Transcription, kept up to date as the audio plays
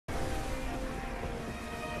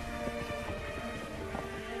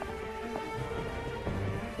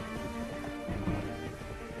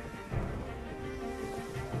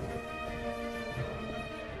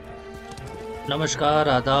नमस्कार,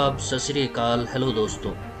 आदाब, सत श्री अकाल, हेलो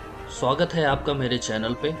दोस्तों। स्वागत है आपका मेरे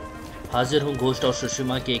चैनल पे। हाजिर हूँ घोस्ट और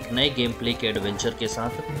सुशिमा के एक नए गेम प्ले के एडवेंचर के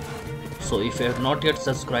साथ। So if you have not yet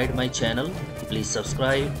subscribe my channel, please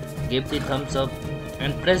subscribe, give the thumbs up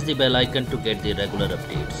and press the bell icon to get the regular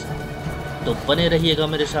updates. तो बने रहिएगा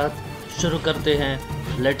मेरे साथ। शुरू करते हैं,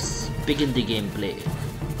 let's begin the game play.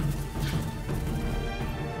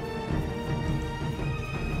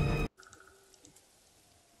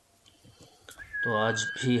 तो आज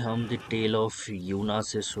भी हम द टेल ऑफ यूना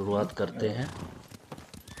से शुरुआत करते हैं।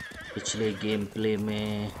 पिछले गेम प्ले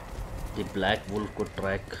में द ब्लैक वुल्फ को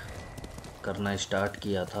ट्रैक करना स्टार्ट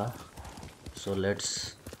किया था। So let's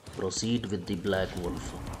proceed with the black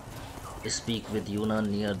wolf. Speak with यूना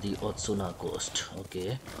नियर द ओत्सुना कोस्ट।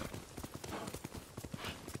 ओके,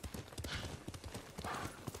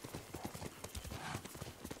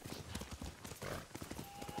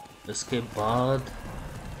 इसके बाद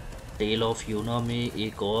टेल ऑफ यूना में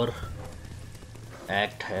एक और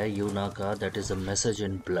एक्ट है यूना का, that is a message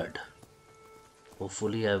in blood.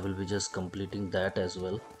 Hopefully I will be just completing that as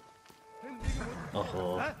well. ओहो,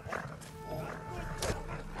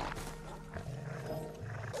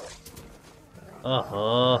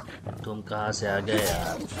 ओहो, तुम कहाँ से आ गए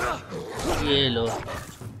यार? ये लो,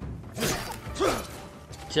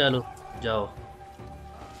 चलो जाओ।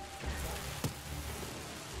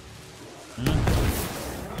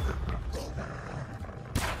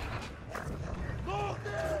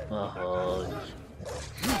 ओहो,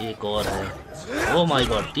 एक और है। ओ माय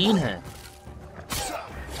गॉड, 3 है।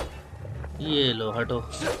 ये लो, हटो,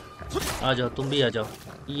 आ जाओ, तुम भी आ जाओ।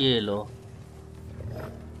 ये लो,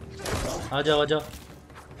 आ जाओ, आ जाओ।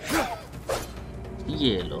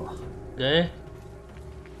 ये लो, गए।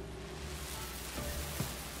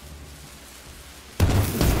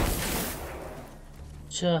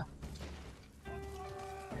 अच्छा,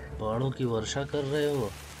 बाणों की वर्षा कर रहे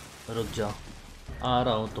हो? रुक जाओ, आ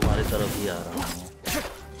रहा हूँ, तुम्हारी तरफ ही आ रहा हूँ।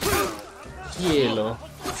 ये लो,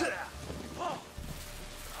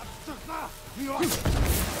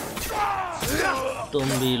 तुम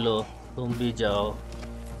भी लो, तुम भी जाओ,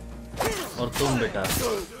 और तुम बेटा,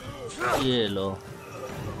 ये लो,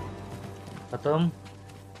 खत्म।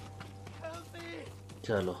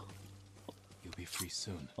 चलो,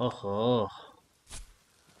 ओहो,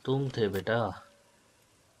 तुम थे बेटा।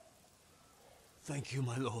 Thank you,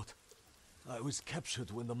 my lord. I was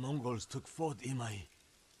captured when the Mongols took Fort Imai.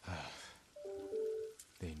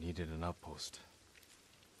 They needed an outpost.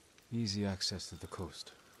 Easy access to the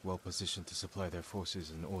coast, well positioned to supply their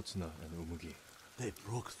forces in Otsuna and Umugi. They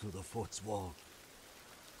broke through the fort's wall,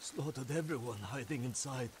 slaughtered everyone hiding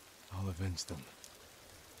inside. I'll avenge them.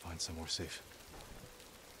 Find somewhere safe.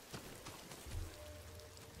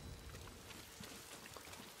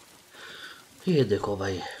 ये देखो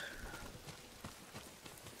भाई,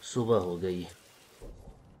 सुबह हो गई।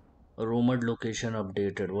 Rumoured location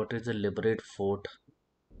updated. What is the liberate fort?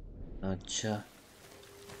 अच्छा,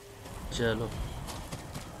 चलो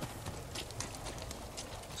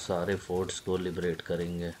सारे forts को लिबरेट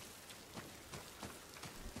करेंगे।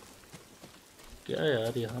 क्या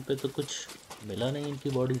यार, यहाँ पे तो कुछ मिला नहीं इनकी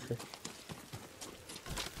बॉडी से।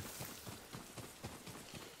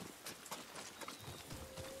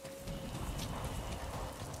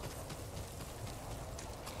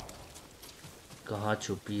 कहाँ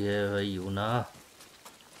छुपी है भाई यूना?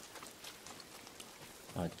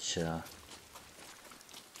 अच्छा,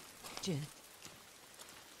 Jin,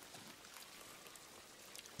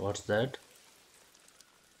 what's that?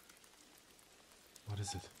 What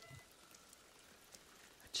is it?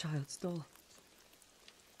 a child's doll,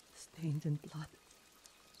 stained in blood.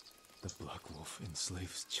 The Black Wolf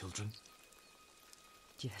enslaves children?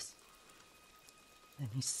 Yes. Then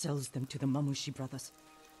he sells them to the Mamushi brothers.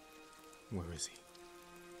 Where is he?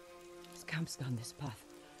 His camp's down this path,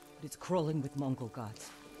 but it's crawling with Mongol guards.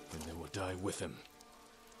 Then they will die with him.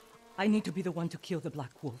 I need to be the one to kill the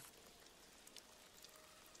Black Wolf.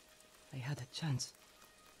 I had a chance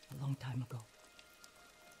a long time ago,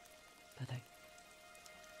 but I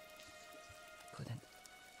couldn't.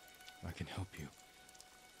 I can help you.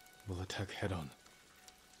 We'll attack head on.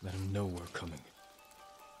 Let him know we're coming.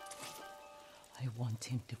 I want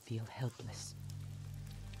him to feel helpless,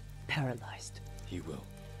 paralyzed. He will.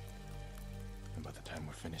 And by the time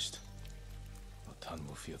we're finished, Altan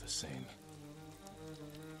will feel the same.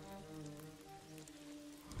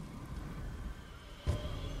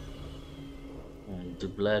 The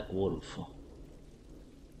black wolf.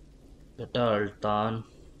 बेटा अल्तान,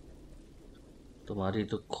 तुम्हारी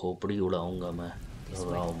तो खोपड़ी उड़ाऊंगा मैं।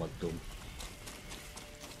 घबराओ मत तुम।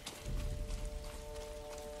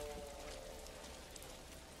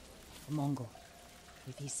 A Mongol.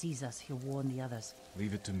 If he sees us, he'll warn the others.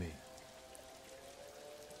 Leave it to me.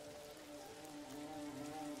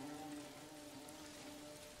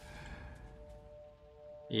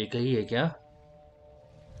 एक ही है क्या?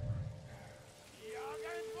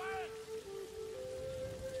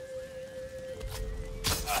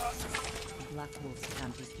 Black Wolf's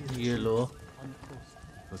camp is through the ये लो, trees on the coast.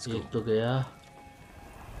 Let's go. एक तो गया.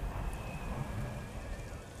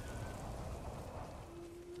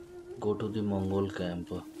 Go to the Mongol camp.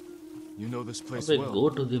 You know this place अबे well. go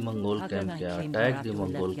to the Mongol Hakan camp and I क्या? came here Attack the after we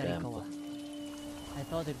Mongol left camp. Yarikawa. I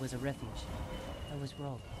thought it was a refuge. I was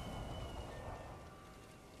wrong.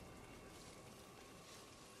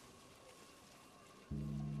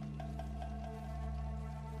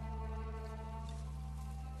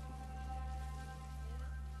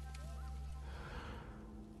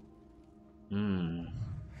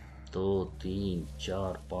 दो तीन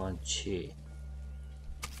चार पाँच छः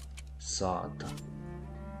सात.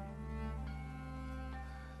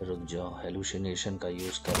 रुक जाओ, हेलुसिनेशन का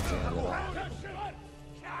यूज करते हैं जरा.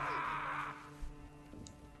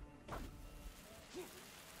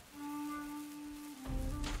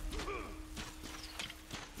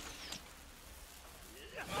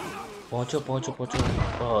 पहुंचो पहुंचो पहुंचो.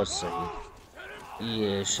 बहुत सही.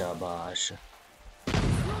 ये शाबाश.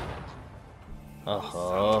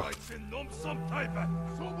 आहा,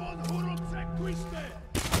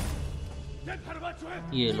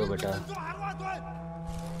 ये लो बेटा.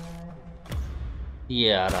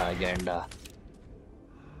 ये आ रहा है गैंडा.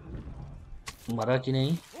 मरा कि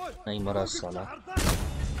नहीं? नहीं मरा साला.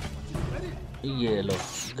 ये लो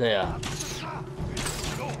गया.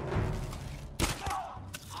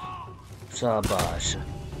 शाबाश.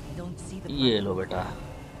 I don't see the ये black लो बेटा.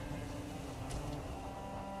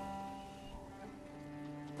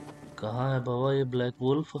 कहाँ है बाबा ये ब्लैक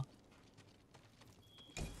वुल्फ?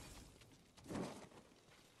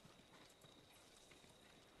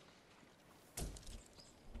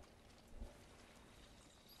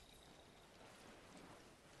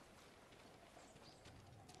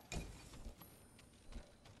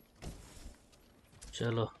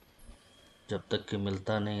 चलो, जब तक कि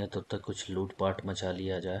मिलता नहीं है तब तक कुछ लूटपाट मचा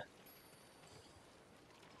लिया जाए.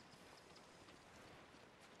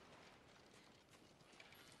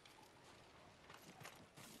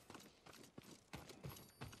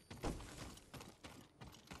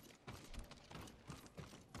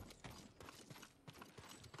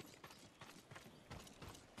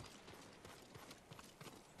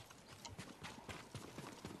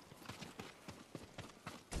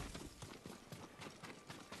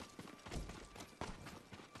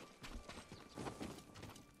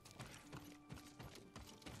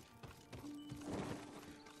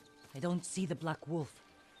 I don't see the Black Wolf.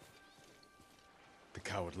 The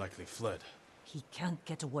coward likely fled. He can't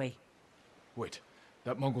get away. Wait,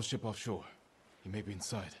 that Mongol ship offshore. He may be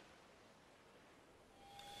inside.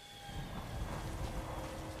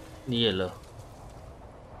 ये लो.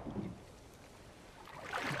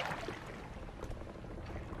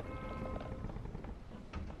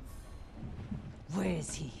 Where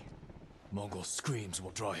is he? Mongol screams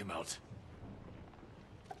will draw him out.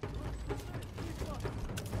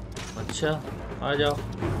 अच्छा, आ जाओ.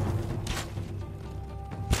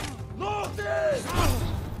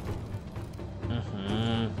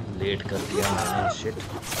 Late कर दिया मैंने. Shit.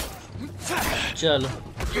 चलो,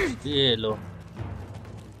 ये लो.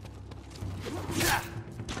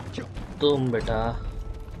 तुम बेटा.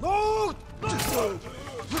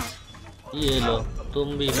 ये लो,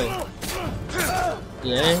 तुम भी लो.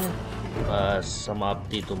 ये बस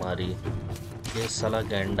समाप्ति तुम्हारी. ये साला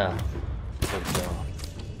गैंडा. रुक जाओ.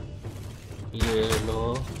 ये लो,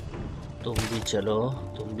 तुम भी चलो.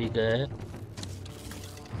 तुम भी गए.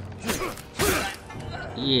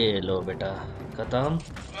 ये लो बेटा. खत्म.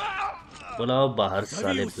 बुलाओ बाहर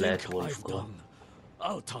साले ब्लैक वुल्फ को.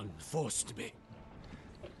 Altan forced me.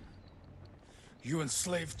 You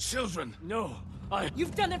enslaved children! No,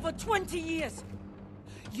 You've done it for 20 years!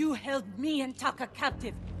 You held me and Taka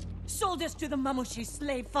captive, sold us to the Mamushi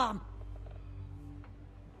slave farm.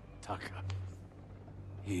 Taka.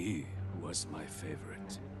 He was my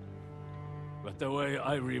favorite. But the way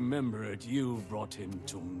I remember it, you brought him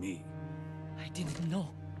to me. I didn't know.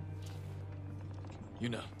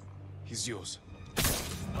 Yuna, he's yours.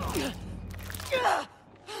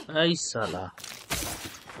 आई साला.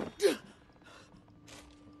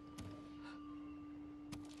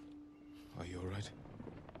 Are you alright?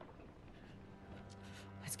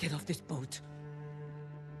 Let's get off this boat.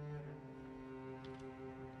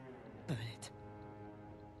 Burn it.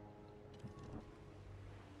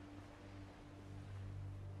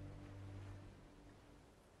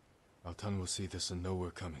 I'll Sultan will see this and know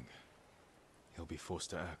we're coming. He'll be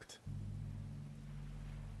forced to act.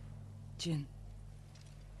 Jin.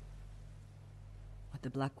 What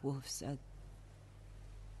the Black Wolf said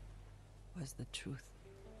was the truth.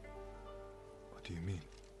 What do you mean?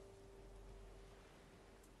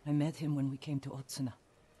 I met him when we came to Otsuna.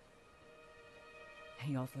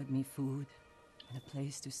 He offered me food and a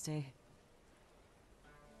place to stay.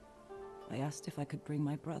 I asked if I could bring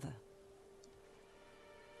my brother.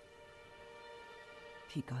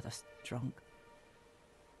 He got us drunk.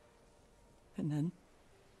 And then...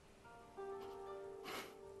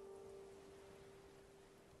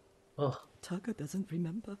 Oh, Taka doesn't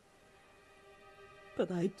remember.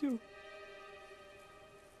 But I do.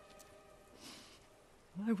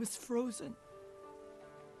 I was frozen.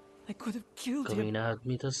 I could have killed him. कमीना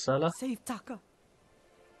आदमी था साला. Save Taka.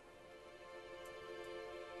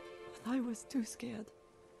 But I was too scared.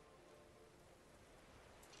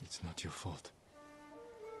 It's not your fault.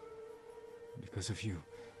 Because of you,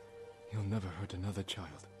 you'll never hurt another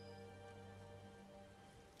child.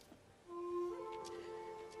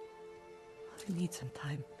 I need some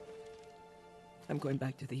time. I'm going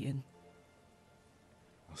back to the inn.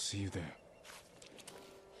 I'll see you there.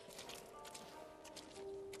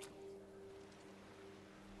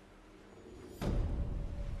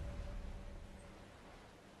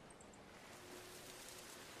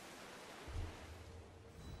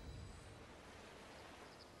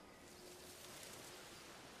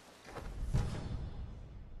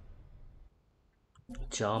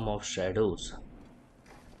 Charm of Shadows.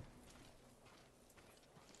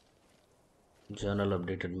 Journal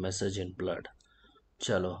updated message in blood.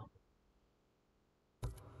 चलो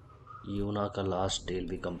यूना का last tell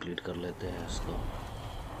भी complete कर लेते हैं इसको.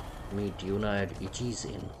 Meet यूना eight इचीज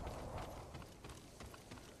इन.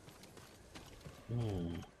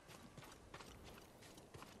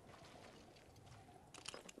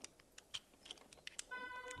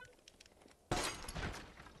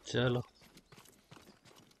 चलो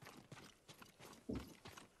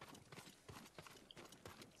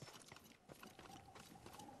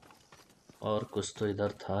और कुछ तो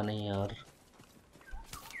इधर था नहीं यार.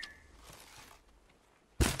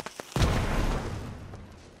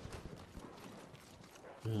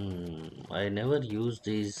 I never use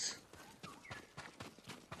these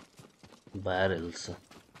barrels.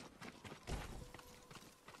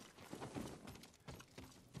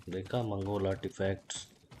 देखा मंगोल आर्टिफैक्ट्स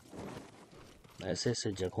ऐसे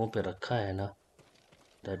ऐसे जगहों पे रखा है ना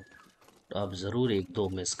दैट आप ज़रूर एक दो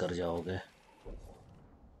मिस कर जाओगे.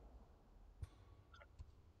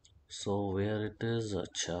 So where it is?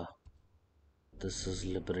 अच्छा this is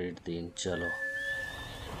liberating. चलो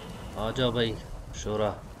आ जाओ भाई शोरा.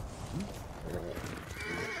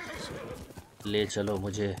 ले चलो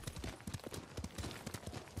मुझे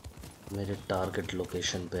मेरे टारगेट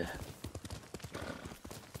लोकेशन पे.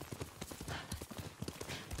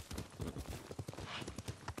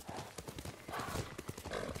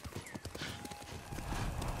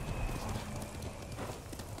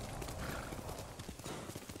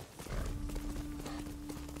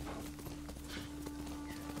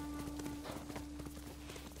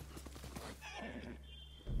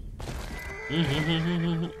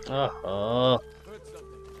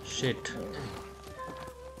 शिट.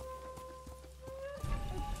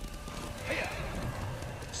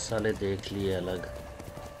 साले देख लिए अलग.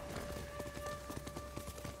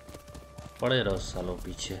 पड़े रहो सालों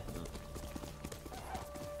पीछे.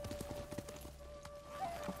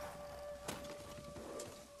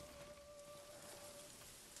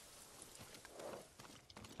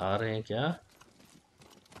 आ रहे हैं क्या?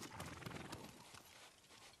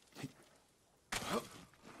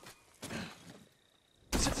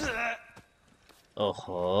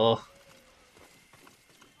 ओहो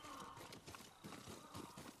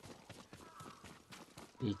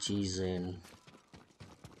ये चीजें.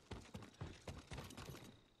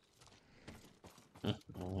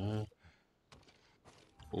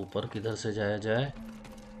 ऊपर किधर से जाया जाए?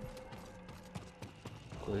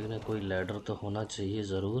 कोई ना कोई लैडर तो होना चाहिए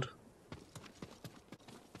जरूर.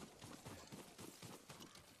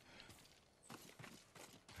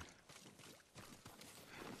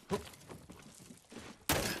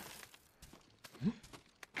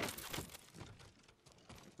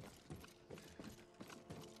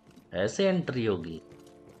 ऐसे एंट्री होगी?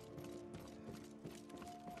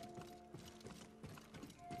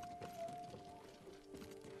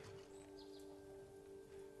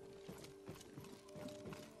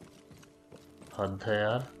 हद है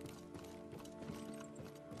यार.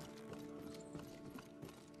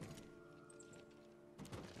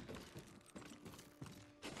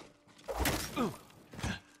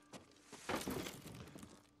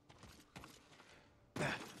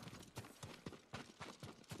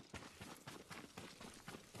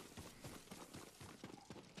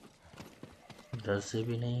 इधर से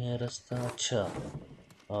भी नहीं है रास्ता। अच्छा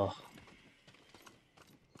आह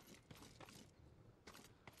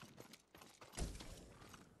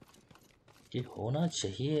ये होना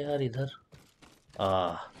चाहिए यार इधर।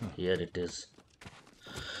 Here it is.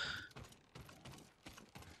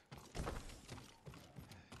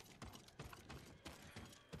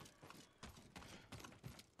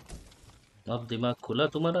 अब दिमाग खुला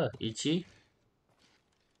तुम्हारा इची।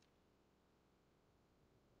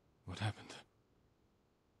 What happened?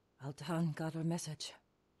 Altan got our message.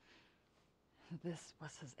 This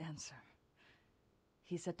was his answer.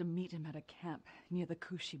 He said to meet him at a camp near the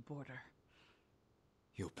Kushi border.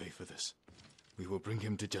 He'll pay for this. We will bring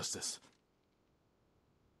him to justice.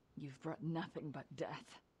 You've brought nothing but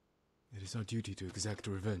death. It is our duty to exact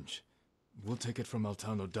revenge. We'll take it from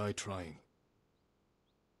Altan or die trying.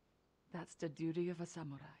 That's the duty of a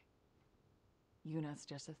samurai. Yuna's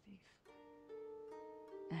just a thief.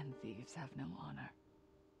 And thieves have no honor.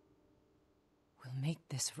 We'll make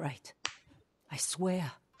this right. I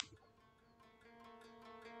swear.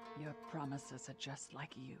 Your promises are just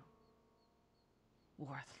like you.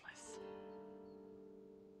 Worthless.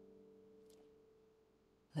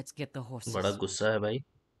 Let's get the horses. बड़ा गुस्सा है भाई।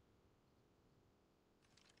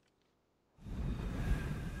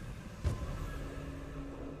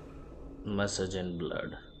 Message in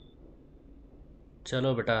blood.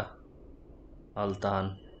 चलो बेटा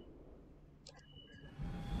अल्तान।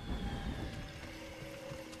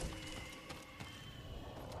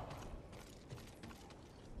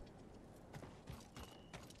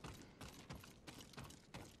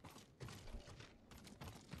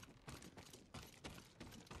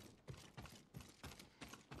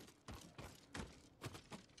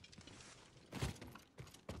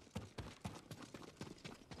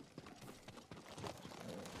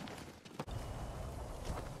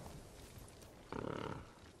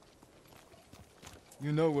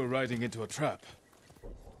 You know we're riding into a trap.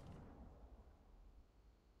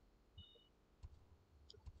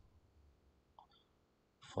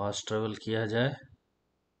 Fast travel किया जाए।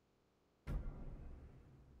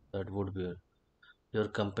 That would be your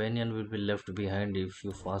companion will be left behind if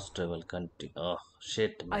you fast travel. Oh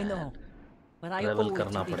shit man. I know, but I Travel owe it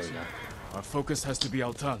करना to Ichi. पड़ेगा। Our focus has to be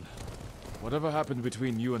Altan. Whatever happened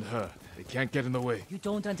between you and her, it can't get in the way. You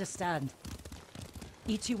don't understand.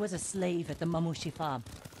 Ichi was a slave at the Mamushi farm.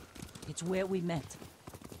 It's where we met.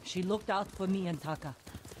 She looked out for me and Taka.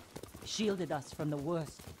 Shielded us from the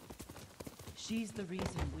worst. She's the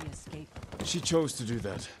reason we escaped. She chose to do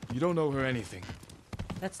that. You don't owe her anything.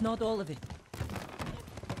 That's not all of it.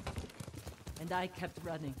 And I kept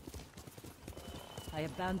running. I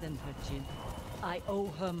abandoned her, Jin. I owe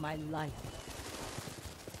her my life.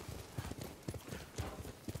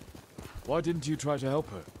 Why didn't you try to help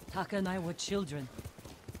her? Taka and I were children.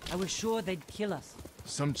 I was sure they'd kill us.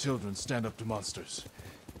 Some children stand up to monsters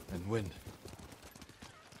and win.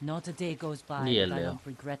 Not a day goes by Yeah, that I Leo. don't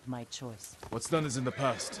regret my choice. What's done is in the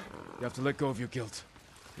past. You have to let go of your guilt.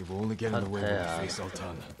 It will only get in the way when you face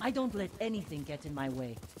Altan. I don't let anything get in my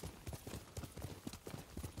way.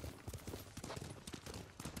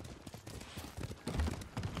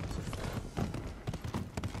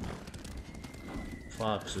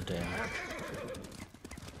 Fuck today.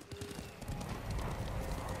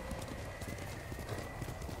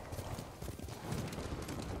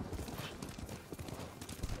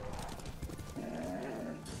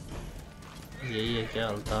 यही है क्या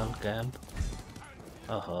अल्तान camp?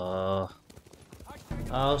 आहा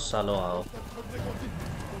आओ सालो आओ।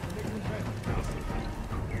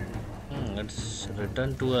 It's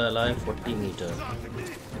return to ally 40 meter।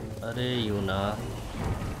 अरे यूना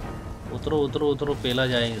उतरो उतरो उतरो पेला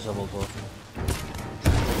जाए इन सबों को।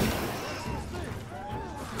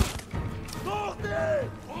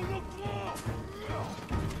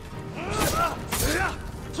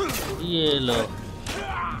 ये लो।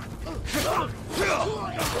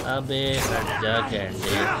 अबे हट जा कैंडी।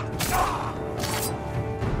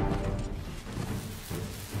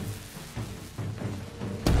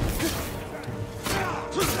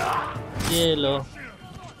 ये लो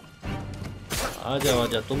आ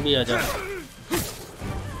जाओ तुम भी आ जाओ।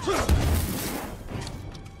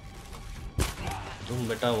 तुम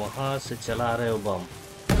बेटा वहां से चला रहे हो बम।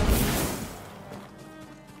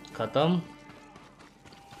 खत्म।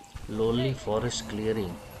 Lonely forest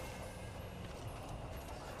clearing.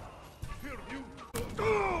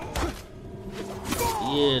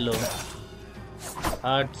 ये लो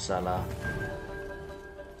हट साला।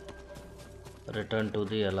 Return to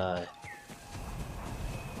the ally.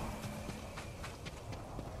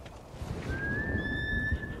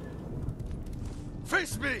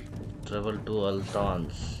 Face me! Travel to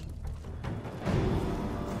Altan's.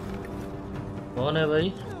 कौन है भाई?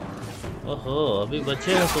 ओहो, अभी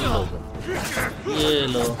बचे हो तुम लोग। ये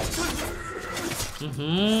लो।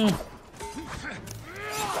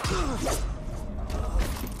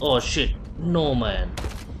 Oh shit, no man.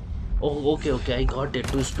 Oh, okay, okay, I got it.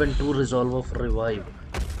 To spend 2 resolve of revive.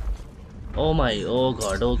 Oh my, oh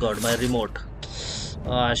god, my remote.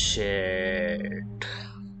 Ah shit.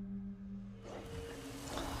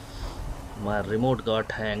 My remote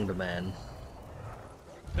got hanged, man.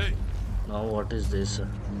 Hey. Now what is this?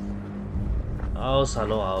 आओ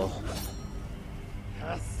सालो आओ।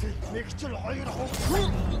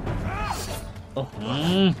 Oh,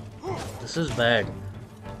 this is bad.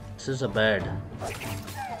 This is a bad.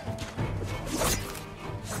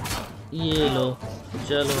 ये लो,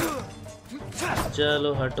 चलो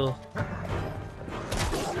चलो हटो।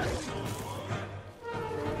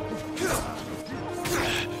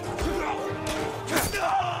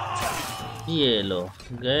 ये लो,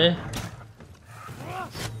 गए।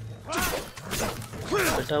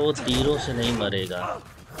 बेटा वो तीरों से नहीं मरेगा।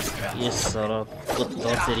 ये साला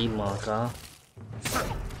कुत्ता तेरी माँ का।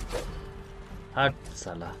 हट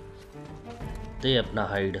साला, दे अपना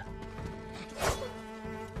हाइड।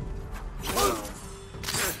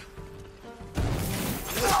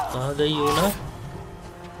 कहाँ गई यूना?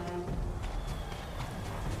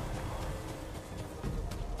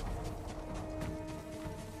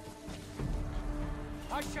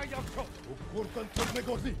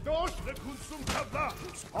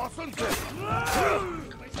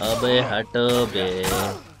 अबे हट बे,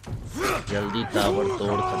 जल्दी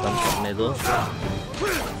ताबड़तोड़ खत्म करने दो।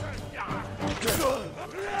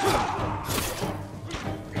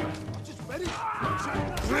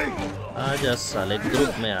 आजा साले,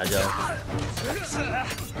 ग्रुप में आ जाओ।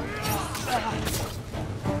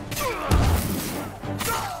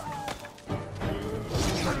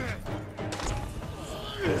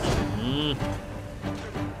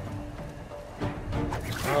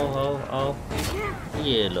 आओ आओ आओ,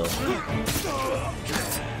 ये लो।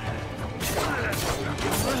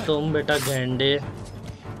 तुम बेटा गेंडे,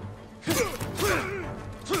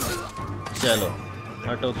 चलो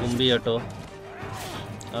हटो, तुम भी हटो।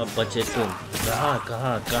 अब बचे तुम। कहाँ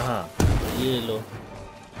कहाँ कहाँ? ये लो।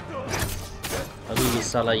 अभी भी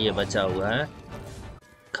साला ये बचा हुआ है।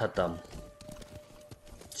 खत्म।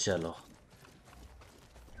 चलो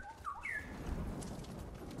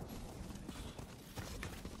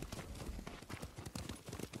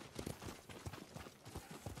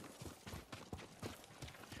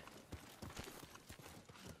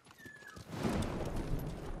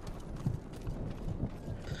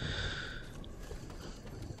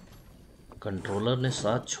कंट्रोलर ने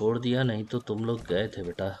साथ छोड़ दिया, नहीं तो तुम लोग गए थे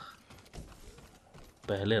बेटा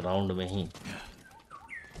पहले राउंड में ही।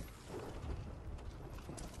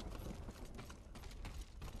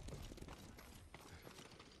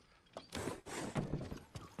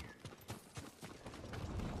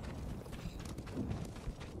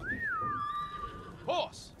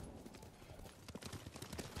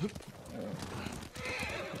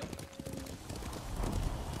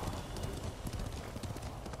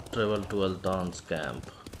 Travel to अल्तान्स camp.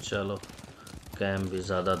 चलो, कैंप भी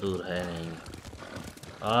ज़्यादा दूर है नहीं।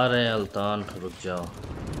 आ रहे हैं अल्तान, रुक जाओ।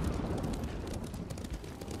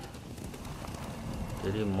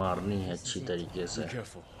 तेरी मारनी है अच्छी तरीके से। Be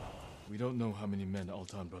careful. We don't know how many men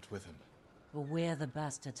Altan brought with him. But where the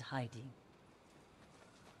bastard's hiding?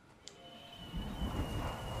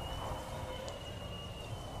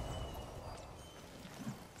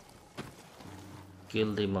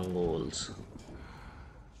 Kill the Mongols.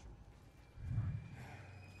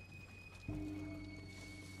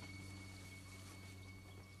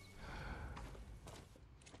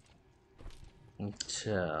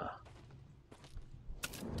 अच्छा,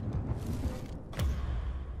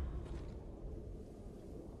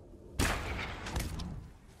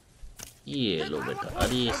 ये लो बेटा।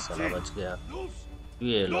 अरे ये साला बच गया।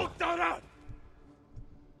 ये लो,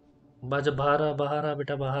 बाहर आ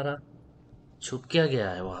बेटा, बाहर आ। छुप क्या गया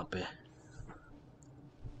है वहां पे?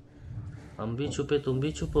 हम भी छुपे, तुम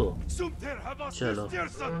भी छुपो। चलो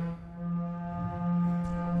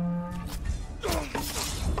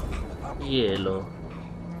ये लो।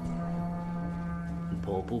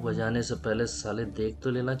 भोपू बजाने से पहले साले देख तो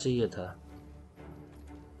लेना चाहिए था।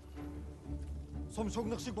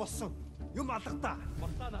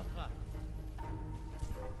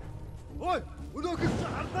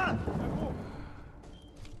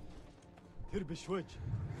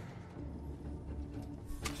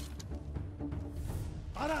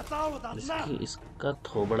 इसका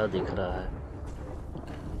थोबड़ा दिख रहा है।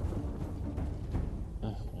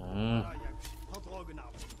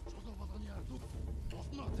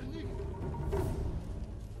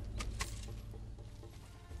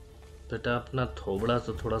 बेटा अपना थोबड़ा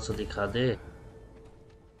तो थोड़ा सा दिखा दे।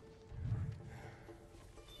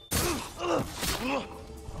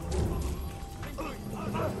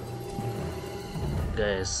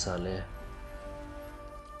 गए साले।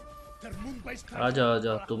 आ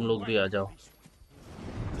जाओ तुम लोग भी आ जाओ।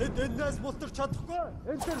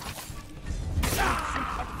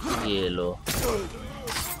 ये लो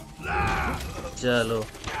चलो।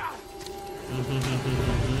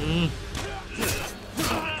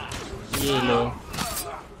 ये लो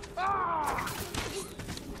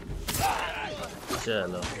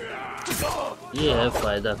चलो। ये है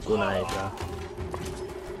फायदा कुनाए का।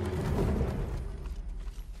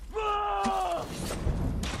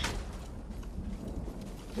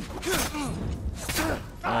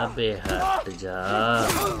 अबे हट जा।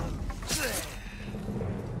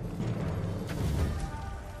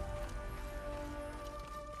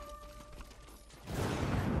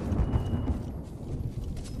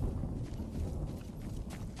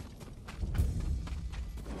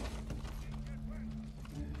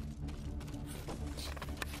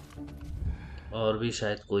 और भी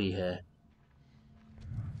शायद कोई है।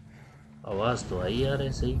 आवाज तो आई यार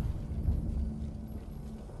ऐसे ही।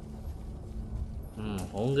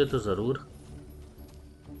 होंगे तो जरूर।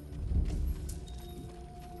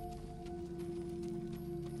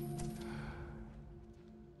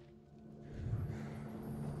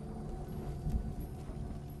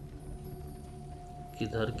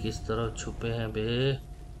 किधर किस तरफ छुपे हैं बे?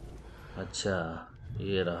 अच्छा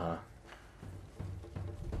ये रहा।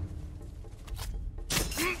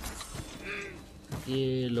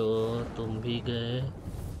 ये लो तुम भी गए।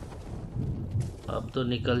 अब तो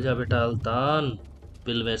निकल जा बेटा अल्तान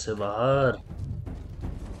पिल में से बाहर।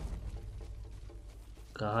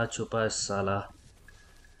 कहाँ छुपा है साला?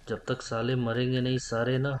 जब तक साले मरेंगे नहीं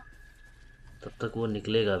सारे ना तब तक वो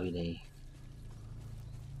निकलेगा भी नहीं।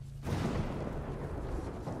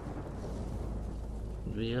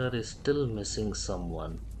 We are still missing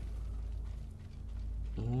someone.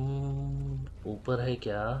 ऊपर है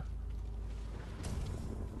क्या?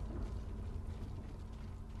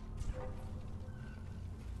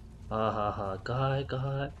 हाँ कहाँ है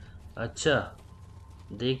कहाँ है? अच्छा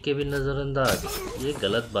देख के भी नजरअंदाज। ये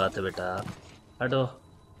गलत बात है बेटा। हटो।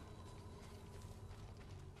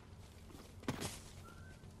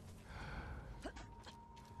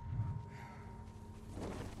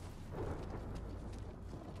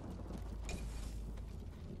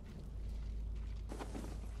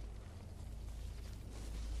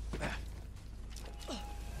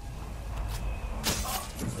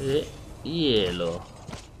 ये लो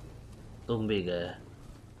तुम भी गए।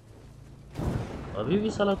 अभी भी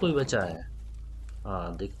साला कोई बचा है?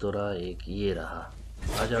 हाँ दिख तो रहा एक। ये रहा।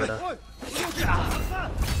 आजा बेटा।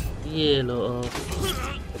 ये लो।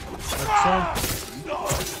 अच्छा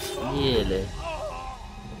ये ले।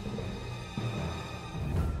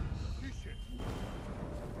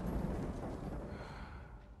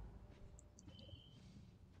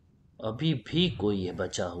 अभी भी कोई है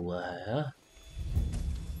बचा हुआ है हा?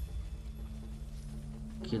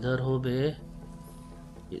 किधर हो बे?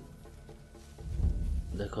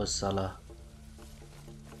 देखो साला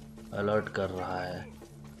अलर्ट कर रहा है।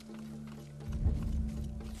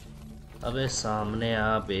 अबे सामने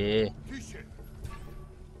आ बे।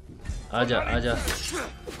 आजा आजा।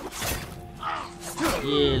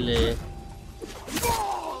 ये ले।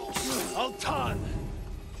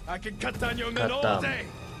 खत्म।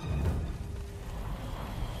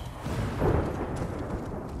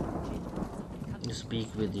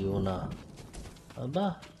 स्पीक विद यूना। अबा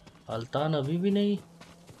अल्तान अभी भी नहीं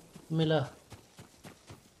मिला।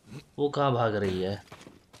 वो कहाँ भाग रही है?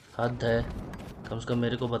 हद है। कम से कम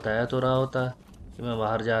मेरे को बताया तो रहा होता कि मैं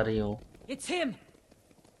बाहर जा रही हूँ।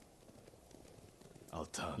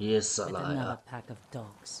 ये साला आया।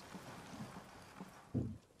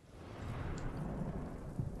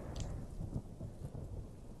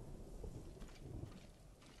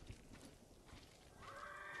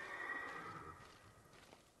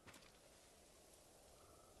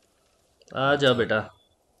 आजा बेटा।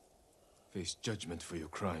 Face judgment for your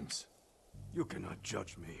crimes. You cannot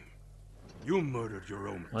judge me. You murdered your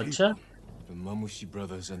own अच्छा people. The Mamushi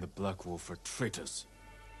brothers and the Black Wolf are traitors.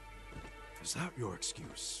 Is that your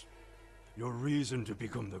excuse? Your reason to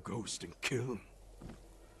become the ghost and kill?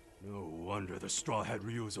 No wonder the Straw Hat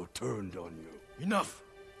Ryuzo turned on you. Enough!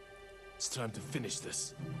 It's time to finish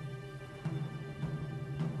this.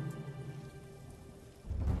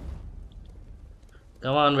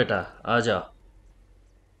 कमान बेटा आजा।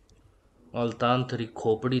 अल्तान तेरी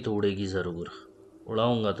खोपड़ी तो उड़ेगी जरूर।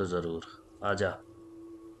 उड़ाऊंगा तो जरूर। आजा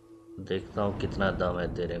देखता हूँ कितना दम है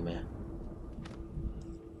तेरे में।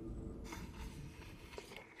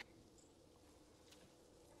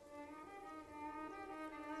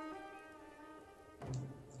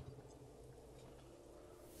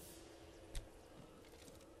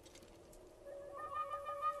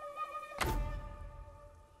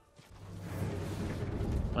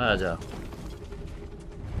 आजा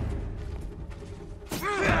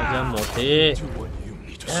आजा मोटे। Do what you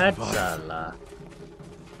need to हट survive. साला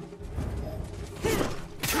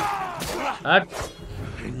हट।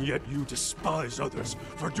 And yet you despise others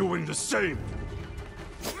for doing the same.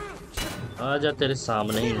 आजा तेरे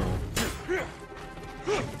सामने ही हूँ।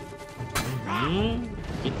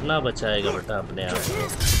 कितना बचाएगा बेटा अपने आप को।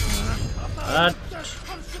 हट।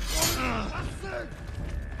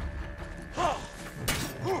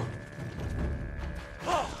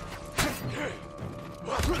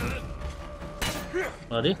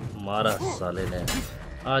 अरे मारा साले ने।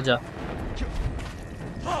 आजा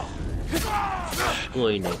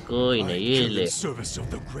कोई नहीं I ये kill ले। in service of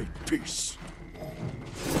the great peace.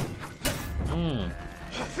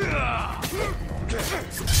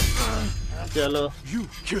 चलो You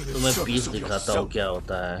kill in तुम्हें service पीस of दिखाता हूँ yourself. क्या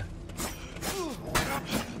होता है।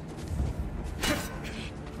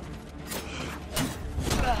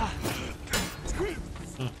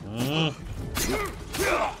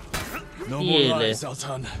 No ये more ले। lies,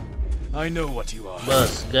 Zaltan. I know what you are.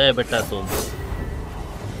 बस गए बेटा तुम।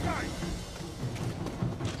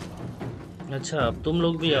 अच्छा अब तुम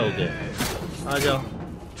लोग भी आओगे। आ जाओ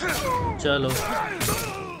चलो।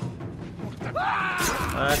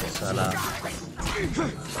 अच्छा साला।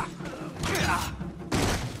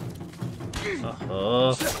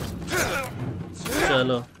 ओहो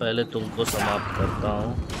चलो पहले तुमको समाप्त करता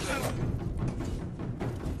हूँ।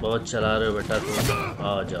 बहुत चला रहे हो बेटा तुम।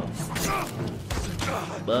 आ जाओ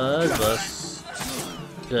बस बस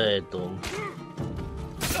गए तुम।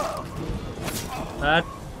 हट।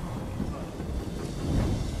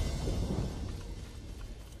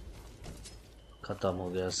 खत्म हो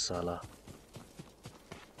गया साला।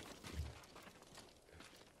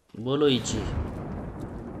 बोलो इची।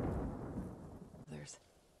 Others.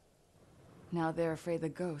 Now they're afraid the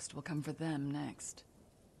ghost will come for them next.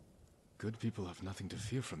 Good people have nothing to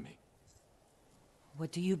fear from me.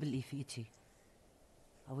 What do you believe, Ichi?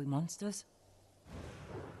 Are we monsters?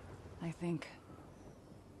 I think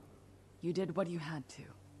you did what you had to.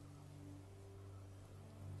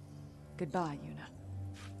 Goodbye, Yuna.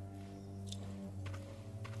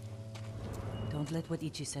 Don't let what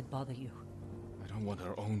Ichi said bother you. I don't want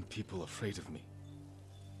our own people afraid of me.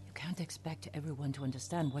 You can't expect everyone to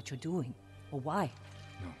understand what you're doing, or why.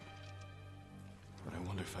 No. But I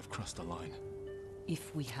wonder if I've crossed the line.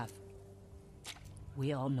 If we have,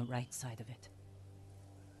 we are on the right side of it.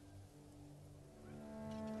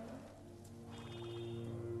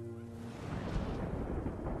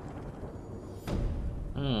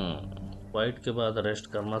 Fight के बाद rest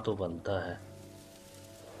करना तो बनता है।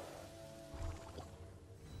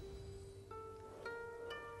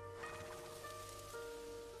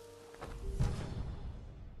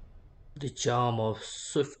 The charm of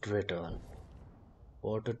swift return.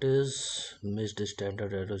 What it is? Missed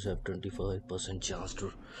standard errors have 25% chance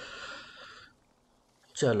to.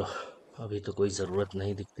 चलो अभी तो कोई ज़रूरत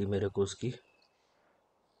नहीं दिखती मेरे को उसकी।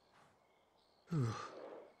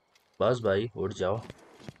 बस भाई उठ जाओ।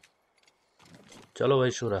 चलो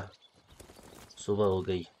भाई शुरा सुबह हो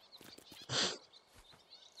गई।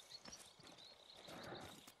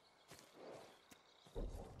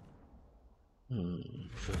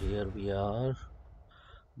 So here we are.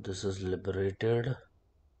 This is liberated.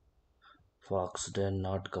 Fox Den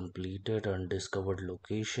not completed. Undiscovered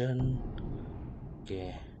location.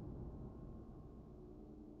 Okay.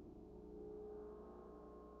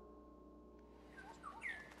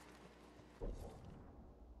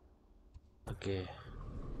 Okay.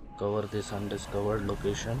 Cover this undiscovered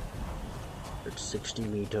location. It's 60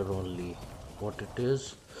 meter only. What it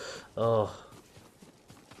is? Oh.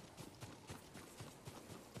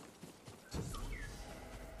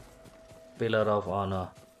 Pillar of Honor.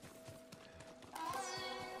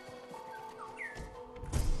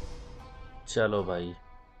 चलो भाई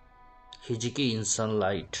हिजकी इन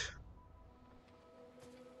सनलाइट।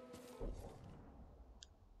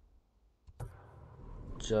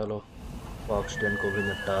 चलो फॉक्सडेन को भी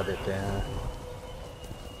निपटा देते हैं।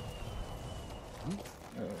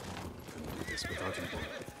 Couldn't do this without you.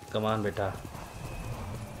 कमान बेटा।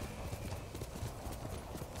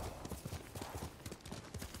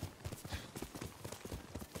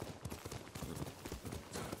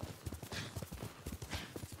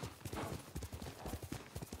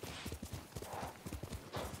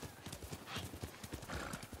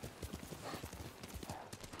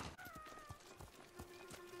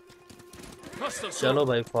 चलो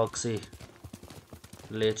भाई फॉक्सी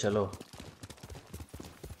ले चलो।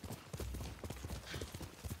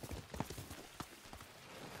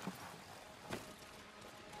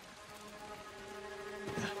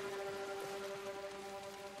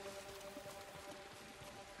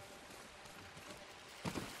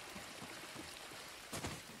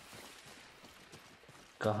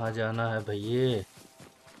 कहाँ जाना है भैये?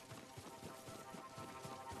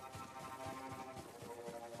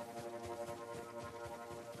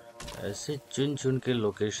 ऐसे चुन चुन के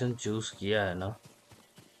लोकेशन चूज किया है ना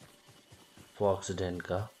फॉक्स डेन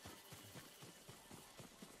का।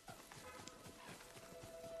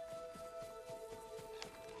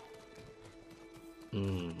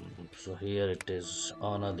 So here it is,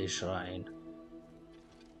 honor the shrine.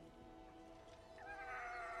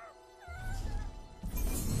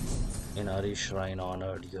 Inari shrine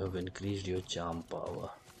honored, you have increased your charm power.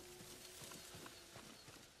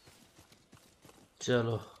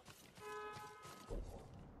 चलो,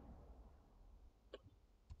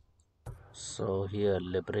 so here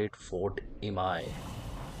liberate Fort Imai.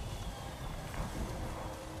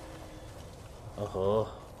 ओहो,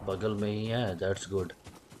 बगल में ही है, that's good.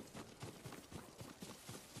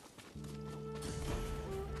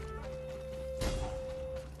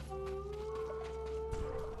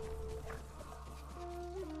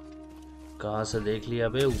 कहाँ से देख लिया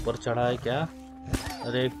बे? ऊपर चढ़ा है क्या?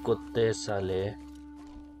 अरे कुत्ते साले,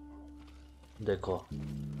 देखो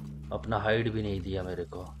अपना हाइड भी नहीं दिया मेरे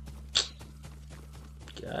को।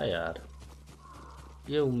 क्या यार,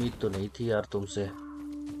 ये उम्मीद तो नहीं थी यार तुमसे।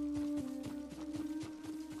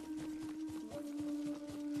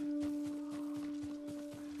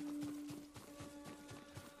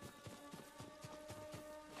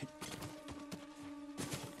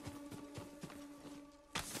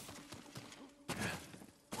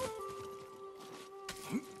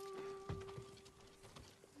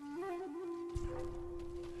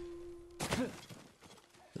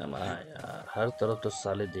 यार हर तरफ तो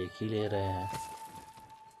साले देख ही ले रहे हैं।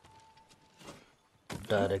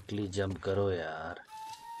 डायरेक्टली जंप करो यार।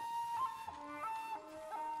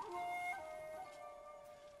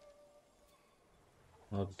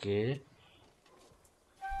 ओके,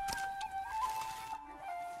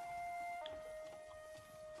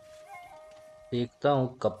 देखता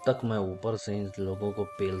हूँ कब तक मैं ऊपर से इन लोगों को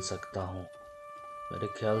पेल सकता हूँ। मेरे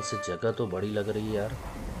ख्याल से जगह तो बड़ी लग रही है यार।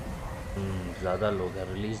 ज़्यादा लोग हैं।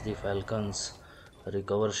 Release the falcons,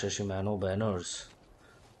 recover शशिमानो banners.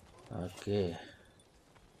 Okay,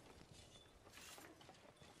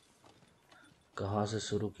 कहाँ से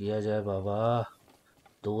शुरू किया जाए बाबा?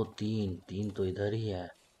 2 3 3 तो इधर ही है।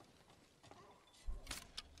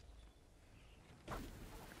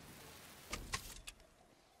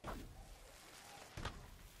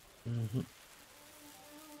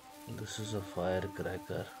 This is a fire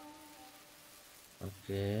cracker.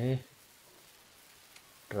 Okay,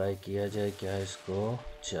 try किया जाए क्या इसको?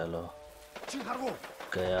 चलो,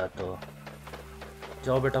 गया तो।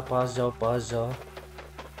 जाओ बेटा, पास जाओ, पास जाओ।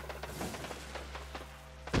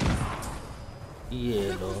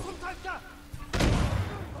 ये लो,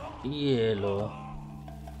 ये लो।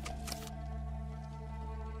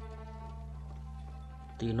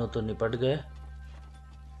 तीनों तो निपट गए।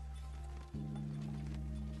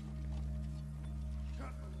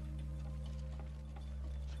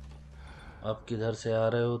 अब किधर से आ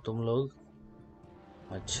रहे हो तुम लोग?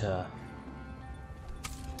 अच्छा,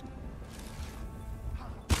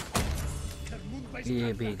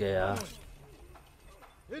 ये भी गया।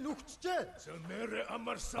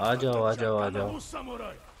 आ जाओ, आ जाओ, आ जाओ।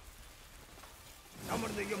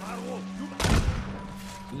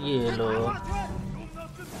 ये लो,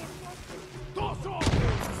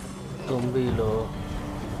 तुम भी लो।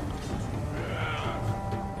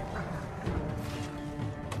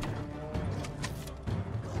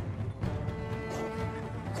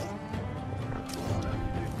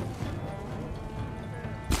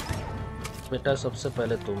 बेटा सबसे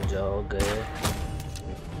पहले तुम जाओ, गए।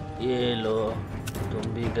 ये लो,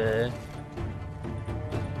 तुम भी गए।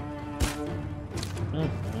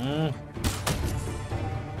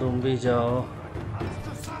 तुम भी जाओ,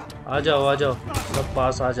 आ जाओ, आ जाओ, सब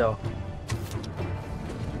पास आ जाओ।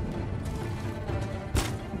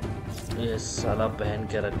 ये साला पहन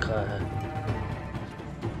के रखा है।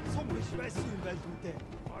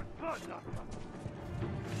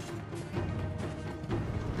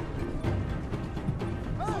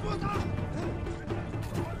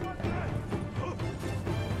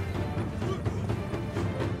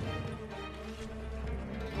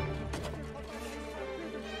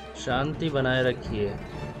 शांति बनाए रखिए।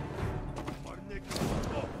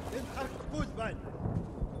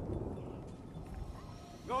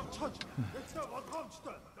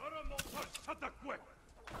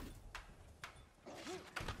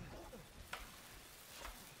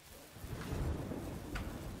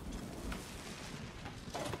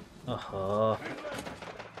 आहा,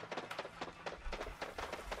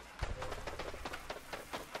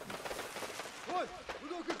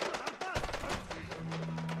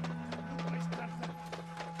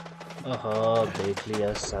 हाँ देख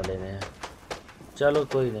लिया साले ने। चलो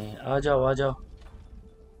कोई नहीं, आ जाओ आ जाओ।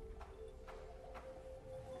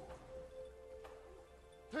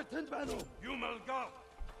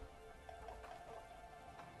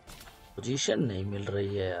 पोजीशन नहीं मिल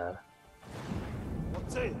रही है यार।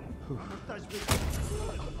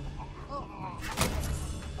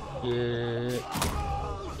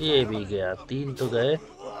 ये भी गया, 3 तो गए।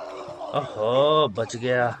 ओहो बच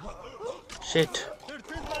गया। शिट।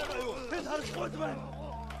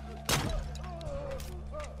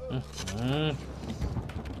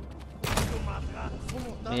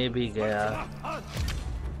 ये भी गया।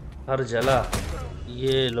 हर जला।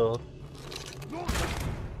 ये लो।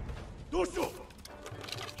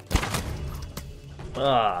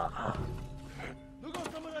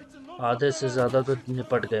 आधे से ज्यादा तो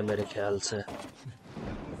निपट गए मेरे ख्याल से।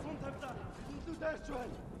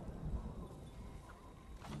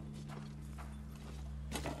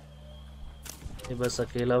 ये बस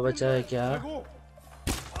अकेला बचा है क्या?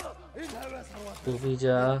 तू भी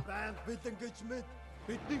जा।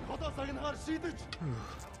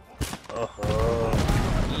 ओहो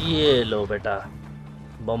ये लो बेटा,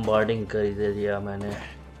 बम्बार्डिंग कर दे दिया मैंने।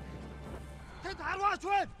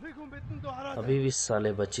 अभी भी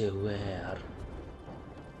साले बचे हुए हैं यार।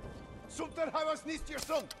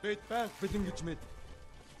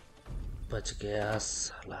 बच गया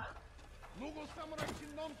साला।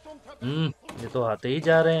 ये तो आते ही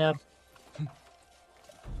जा रहे हैं यार।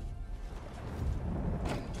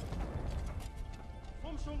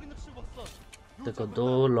 देखो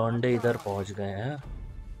 2 लौंडे इधर पहुंच गए हैं।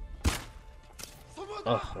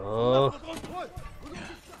 ओहो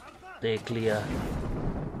देख लिया।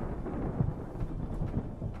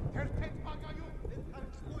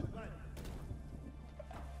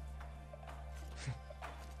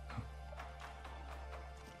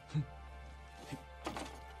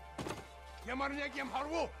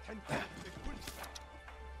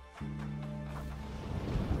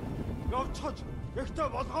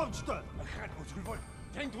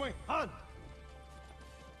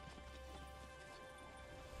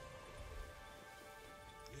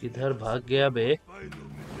 किधर भाग गया बे?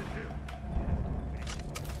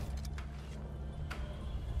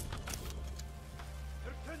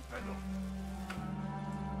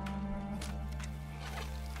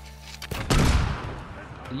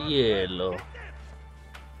 ये लो।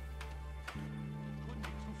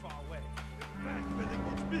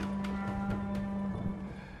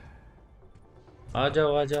 आ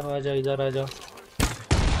जाओ आ जाओ आ जाओ, इधर आ जाओ।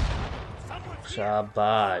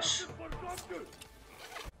 शाबाश।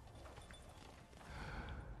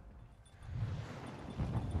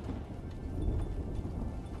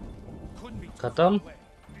 खत्म?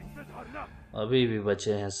 अभी भी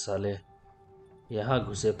बचे हैं साले, यहाँ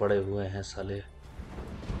घुसे पड़े हुए हैं साले।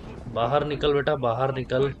 बाहर निकल बेटा, बाहर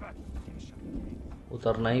निकल।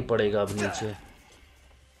 उतरना ही पड़ेगा अब नीचे।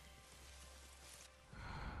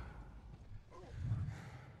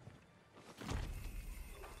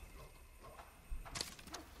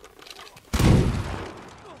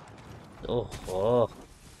 ओहो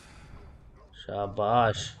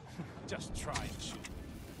शाबाश।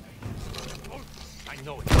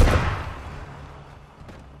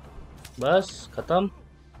 बस खत्म।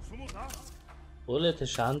 बोले थे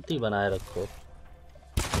शांति बनाए रखो।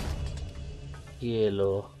 ये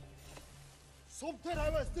लो।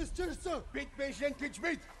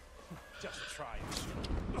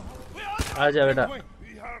 आजा बेटा।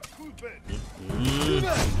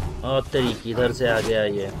 और तेरी किधर से आ गया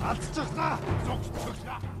ये?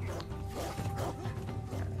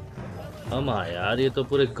 हम यार, ये तो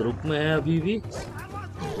पूरे ग्रुप में है अभी भी।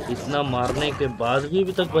 इतना मारने के बाद भी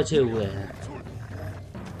अभी तक बचे हुए हैं।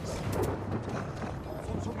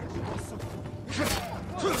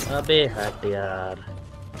 अबे हट यार,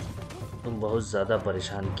 तुम बहुत ज्यादा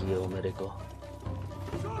परेशान किए हो मेरे को।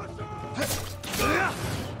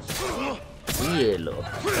 ये लो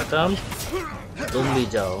खत्म। तुम भी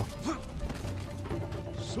जाओ।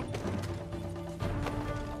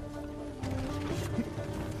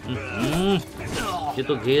 ये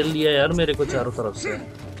तो घेर लिया यार मेरे को चारों तरफ से।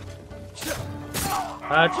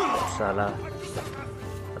 हट साला,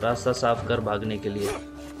 रास्ता साफ कर भागने के लिए।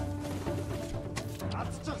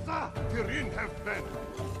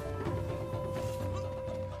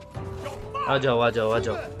 आ जाओ आ जाओ आ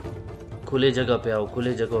जाओ, खुले जगह पे आओ,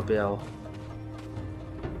 खुले जगह पे आओ।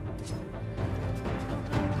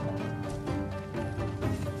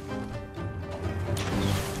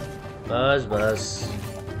 बस बस,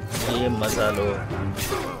 ये मजा लो,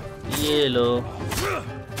 ये लो।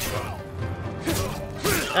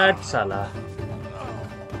 हट साला,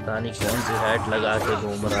 पता नहीं कौन सी हैट लगा के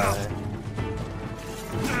घूम रहा है।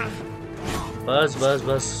 बस बस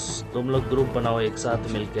बस, तुम लोग ग्रुप बनाओ एक साथ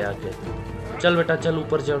मिलके आके। चल बेटा चल,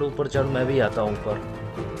 ऊपर चढ़ ऊपर चढ़, मैं भी आता हूँ ऊपर।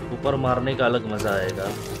 ऊपर मारने का अलग मजा आएगा।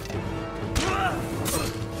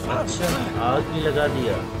 अच्छा, आग भी लगा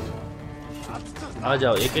दिया। आ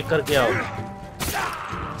जाओ, एक एक करके आओ।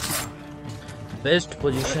 बेस्ट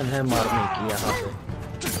पोजीशन है मारने की यहाँ पे।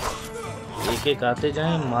 एक एक आते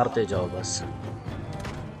जाएं, मारते जाओ बस।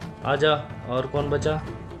 आजा, और कौन बचा?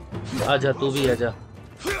 आजा, तू भी आजा।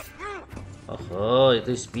 ओहो, ये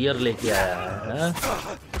तो स्पीयर लेके आया है,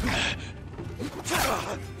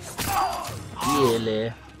 ये ले।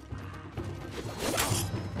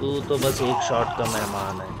 तू तो बस एक शॉट का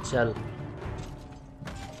मेहमान है। चल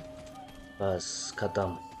बस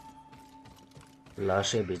खत्म,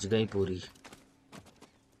 लाशें भिज गई पूरी।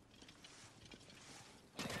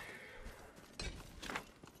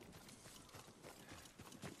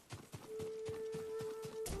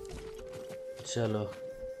 चलो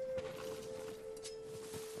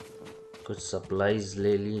कुछ सप्लाईज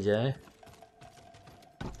ले ली जाए।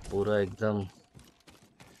 पूरा एकदम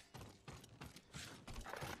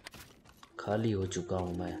खाली हो चुका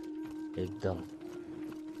हूँ मैं एकदम।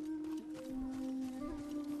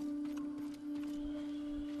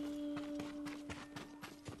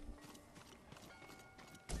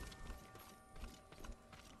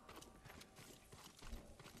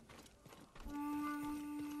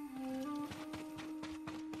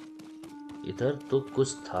 इधर तो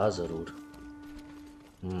कुछ था जरूर।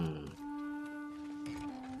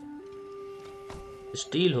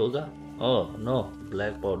 स्टील होगा। Oh no,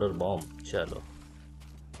 black powder bomb. चलो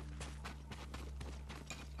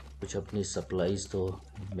कुछ अपनी सप्लाईज तो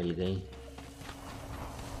मिल गई।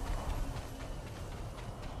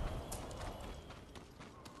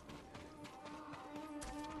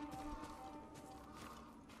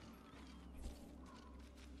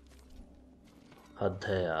 हद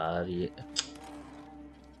है यार ये।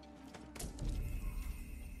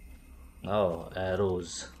 ओह एरोज,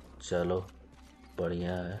 चलो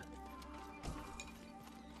बढ़िया है।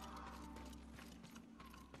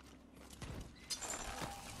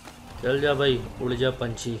 चल जा भाई, उड़ जा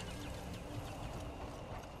पंछी।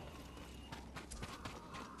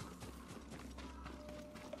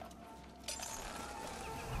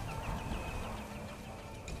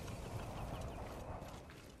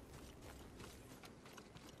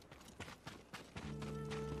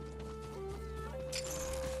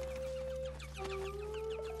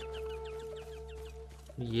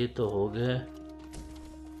 ये तो हो गए।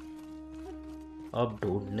 अब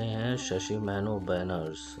ढूंढने हैं शशिमानो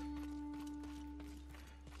बैनर्स।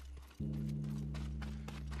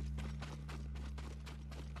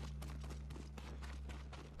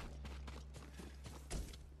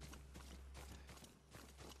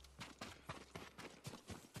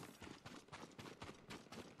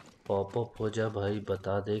 पॉपअप हो जा भाई,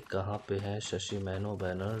 बता दे कहाँ पे है शशिमानो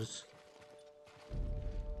बैनर्स।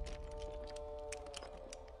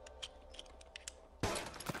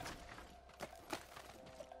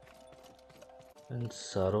 इन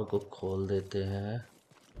सारों को खोल देते हैं।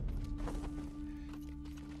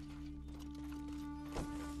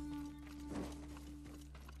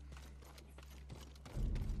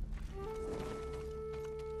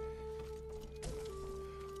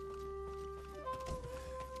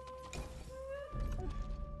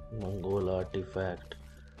 मंगोल आर्टिफैक्ट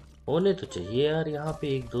होने तो चाहिए यार यहाँ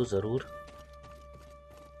पे एक दो जरूर।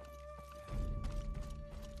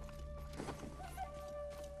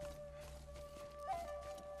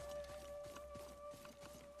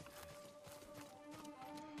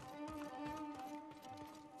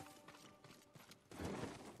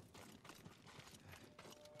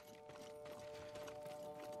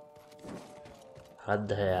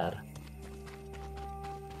 हद है यार,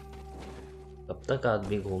 कब तक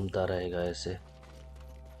आदमी घूमता रहेगा ऐसे।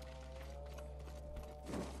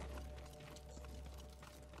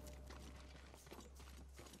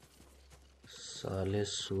 साले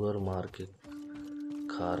सुअर मार के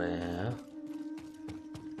खा रहे हैं।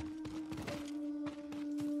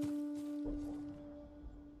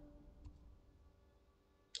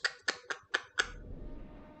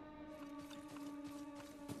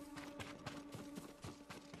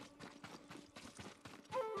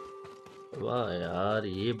 वाह यार,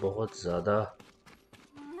 ये बहुत ज़्यादा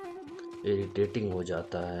इरिटेटिंग हो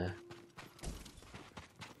जाता है।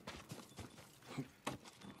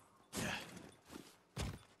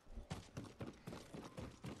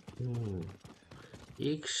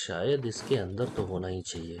 एक शायद इसके अंदर तो होना ही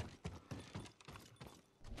चाहिए।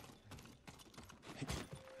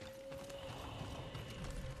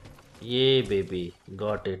 ये बेबी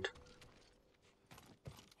गॉट इट।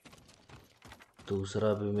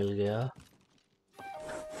 दूसरा भी मिल गया।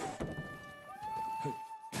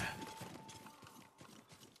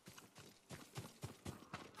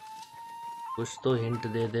 कुछ तो हिंट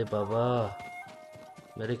दे दे बाबा।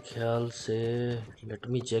 मेरे ख्याल से let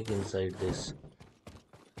me check inside this.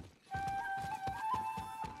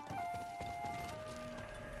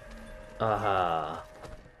 आहा,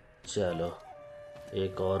 चलो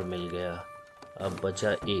एक और मिल गया। अब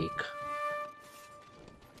बचा एक।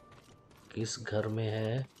 किस घर में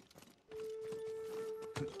है?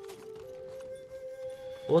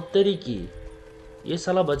 ओ तेरी की, ये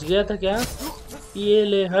साला बच गया था क्या? ये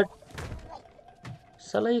ले हट।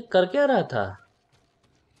 साला ये कर क्या रहा था?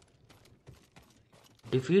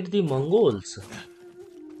 Defeat the Mongols.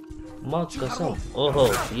 माँ कसम। ओहो,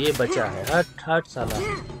 ये बचा है। हट हट साला,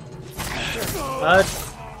 हट।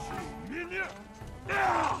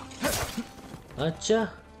 अच्छा,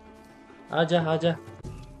 आजा आजा।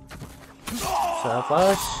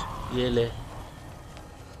 शाबाश, ये ले।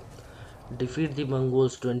 Defeat the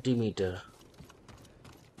Mongols 20 metre.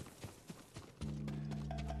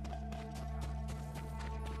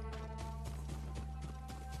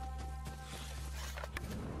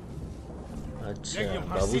 अच्छा,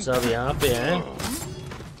 बाबू साहब यहाँ पे हैं।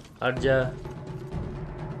 हट जा।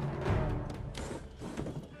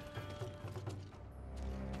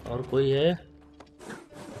 और कोई है?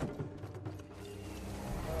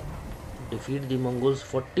 Defeat the Mongols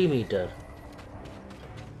 40 metre.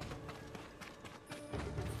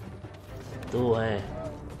 दो हैं,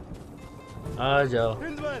 आ जाओ।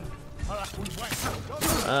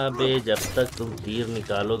 अबे जब तक तुम तीर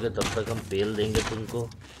निकालोगे तब तक हम पेल देंगे तुमको।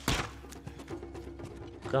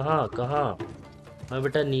 कहाँ कहाँ? मैं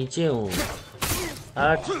बेटा नीचे हूँ।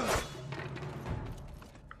 हट।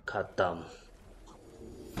 खत्म।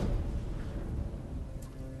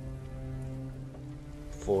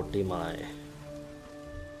 फोर्टिमाए।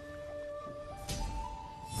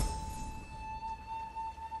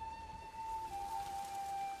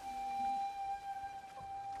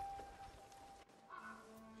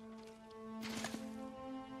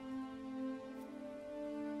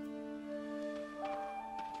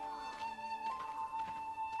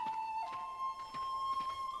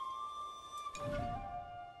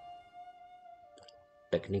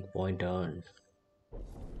 Technique point earn.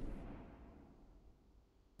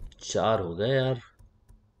 4 हो गए यार।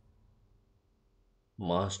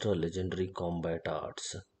 Master legendary combat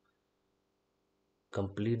arts.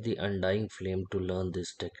 Complete the undying flame to learn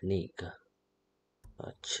this technique.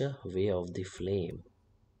 अच्छा, way of the flame.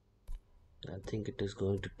 I think it is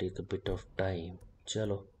going to take a bit of time.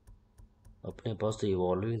 चलो, अपने पास तो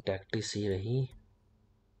इवॉल्विंग टैक्टिक्स ही रही।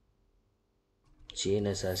 Chain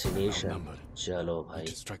assassination. चलो भाई,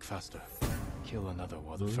 Kill another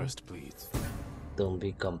while the first bleeds. तुम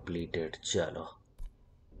भी completed. चलो,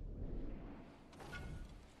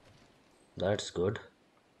 दैट्स गुड।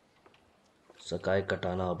 सकाई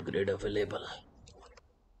कटाना अपग्रेड अवेलेबल।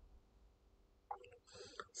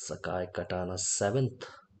 सकाई कटाना 7th।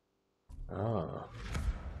 हाँ,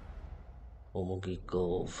 ओमुगी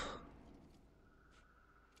कोव।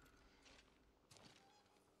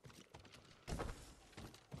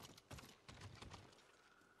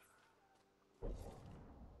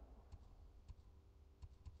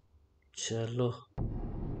 चलो,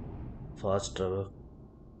 फास्ट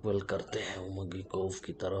ट्रेवल करते हैं ओमुगी कोव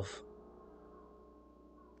की तरफ।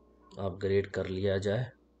 अपग्रेड कर लिया जाए।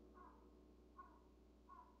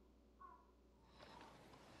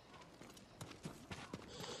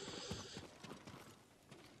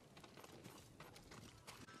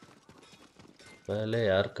 पहले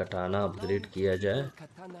यार कटाना अपग्रेड किया जाए।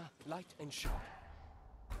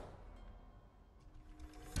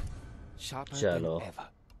 चलो,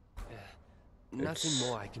 Nothing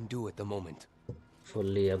more I can do at the moment.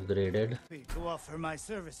 Fully upgraded. To offer my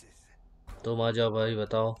services. तुम आ जाओ भाई,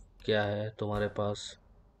 बताओ क्या है तुम्हारे पास।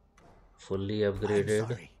 Fully I'm upgraded.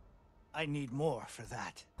 sorry. I need more for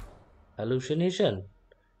that. Hallucination.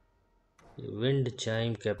 Wind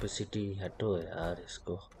chime capacity. हटो यार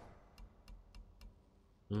इसको।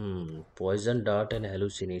 Poison dart and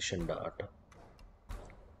hallucination dart.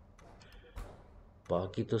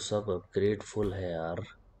 बाकी तो सब अपग्रेड फुल है यार।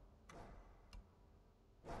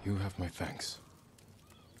 You have my thanks.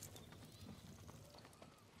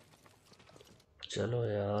 चलो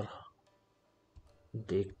यार,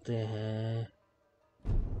 देखते हैं।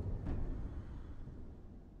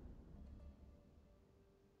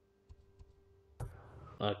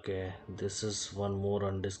 Okay, this is one more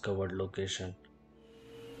undiscovered location.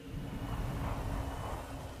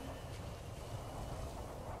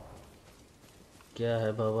 क्या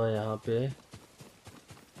है बाबा यहाँ पे?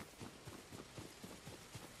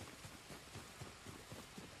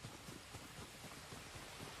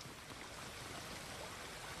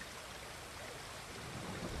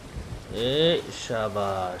 ए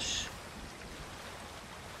शाबाश।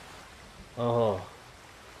 ओहो,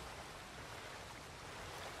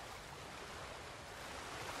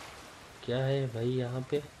 क्या है भाई यहाँ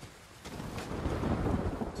पे?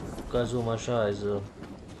 काजुमाशा इज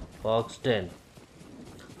फॉक्स डेन।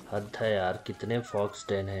 हद है यार, कितने फॉक्स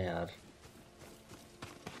डेन है यार।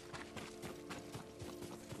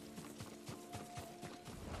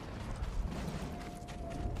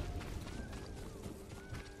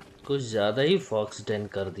 कुछ ज़्यादा ही फॉक्स डेन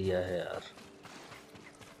कर दिया है यार।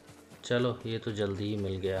 चलो ये तो जल्दी ही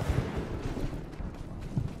मिल गया।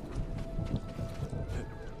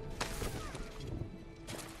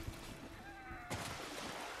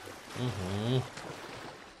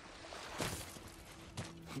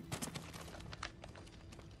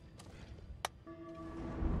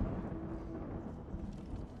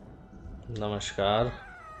 नमस्कार।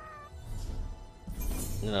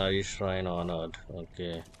 Nari Shrine honored.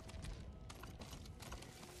 ओके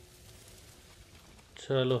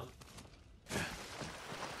चलो,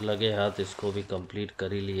 लगे हाथ इसको भी कंप्लीट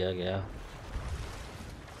कर ही लिया गया।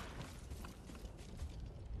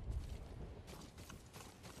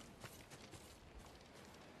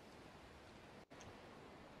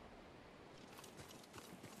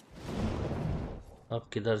 अब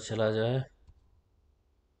किधर चला जाए?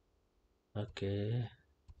 Okay,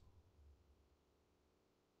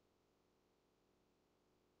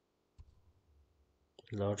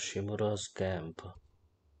 Lord शिमुरा's camp.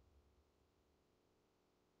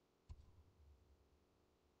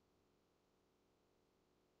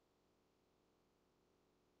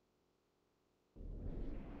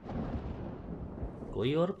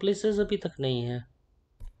 कोई और प्लेसेस अभी तक नहीं है।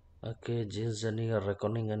 ओके, जिन जनी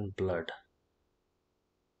recording and blood,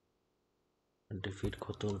 defeat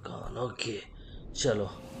खुतून Khan. Okay चलो,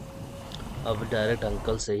 अब डायरेक्ट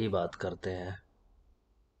अंकल से ही बात करते हैं।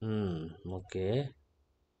 ओके,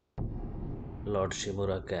 लॉर्ड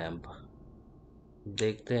शिमुरा कैंप,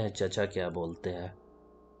 देखते हैं चचा क्या बोलते हैं।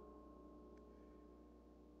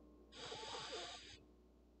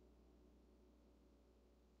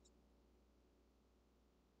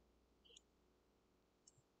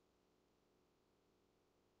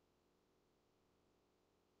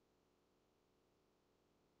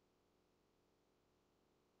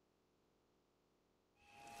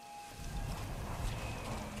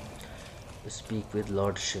 Speak with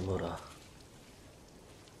Lord Shimura.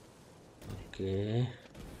 Okay.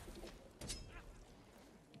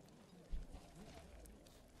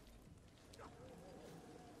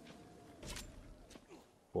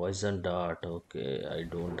 Poison dart. Okay, I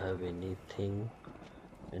don't have anything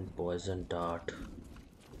in poison dart.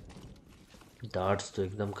 Darts तो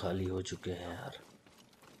एकदम खाली हो चुके हैं यार।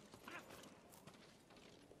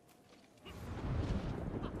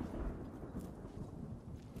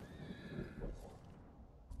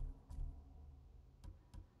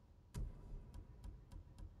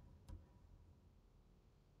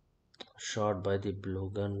 Shot by the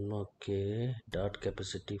blowgun. Okay, dart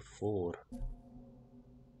capacity 4.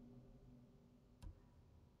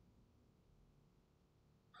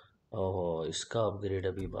 ओह, इसका अपग्रेड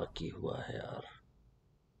अभी बाकी हुआ है यार।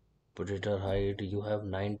 Predator height you have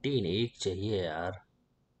 19। एक चाहिए यार।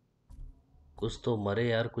 कुछ तो मरे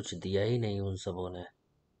यार, कुछ दिया ही नहीं उन सबों ने।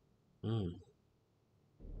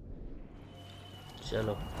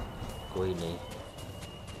 चलो कोई नहीं।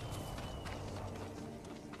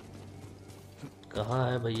 कहाँ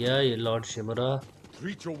है भैया ये लॉर्ड शिमुरा?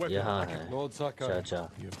 यहाँ है Lord Sakai, चाचा।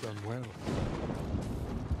 you've done well.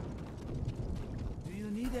 Do you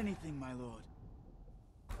need anything, my lord?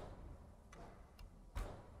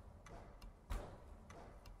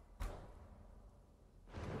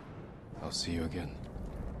 I'll see you again.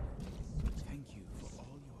 Thank you for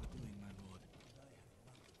all you are doing, my lord.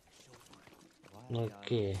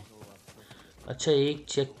 Okay, अच्छा एक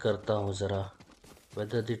चेक करता हूँ जरा,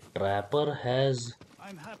 whether the trapper has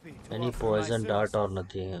I'm happy to any offer my poison dart or services.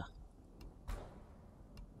 nothing.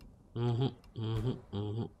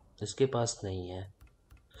 इसके पास नहीं है।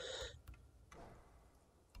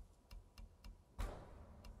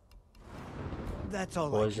 That's all I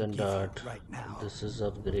can Poison give dart. you right now. This is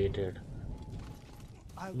upgraded.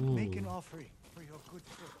 I'll make an offering for your good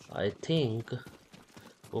fortune. I think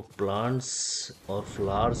वो plants और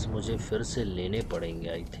flowers मुझे फिर से लेने पड़ेंगे।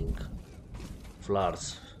 आई थिंक फ्लावर्स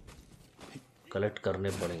कलेक्ट करने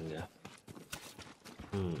पड़ेंगे।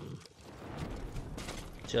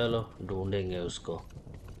 चलो ढूंढेंगे उसको।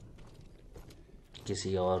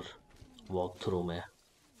 किसी और वॉक थ्रू में।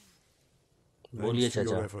 बोलिए Thanks to your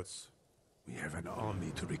चाचा। efforts, we have an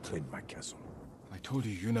army to reclaim my castle. I told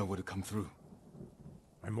you Yuna would come through.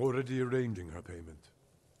 I'm already arranging her payment.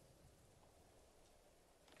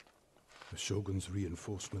 The Shogun's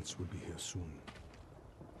reinforcements will be here soon.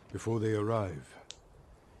 Before they arrive,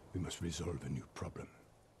 we must resolve a new problem.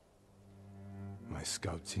 My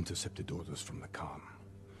scouts intercepted orders from the Khan,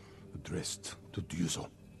 addressed to Ryuzo.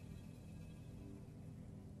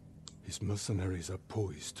 His mercenaries are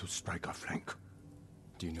poised to strike our flank.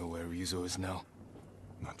 Do you know where Ryuzo is now?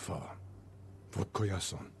 Not far. Fort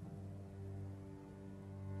Koyasan.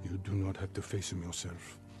 You do not have to face him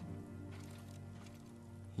yourself.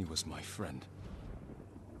 He was my friend.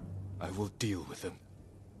 I will deal with him.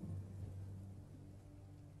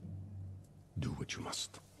 Do what you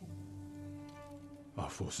must. Our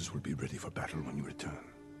forces will be ready for battle when you return.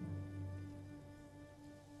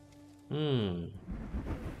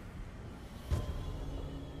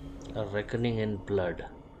 A reckoning in blood.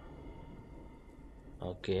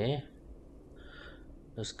 Okay,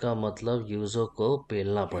 इसका मतलब यूजो को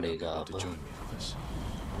पेलना पड़ेगा अब।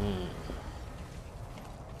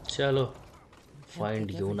 चलो,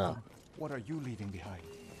 find यूना। What are you leaving behind?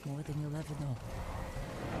 More than you'll ever know.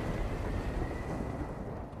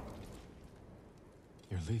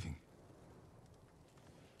 You're leaving.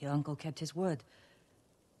 Your uncle kept his word.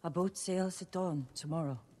 Our boat sails at dawn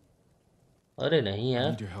tomorrow. अरे नहीं I यार।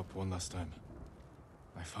 need your help one last time.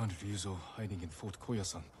 I found Ryuzo hiding in Fort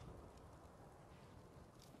Koyasan.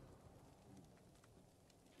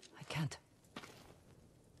 I can't.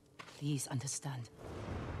 Please understand.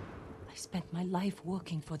 I spent my life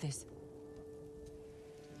working for this.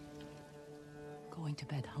 Going to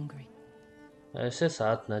bed hungry. ऐसे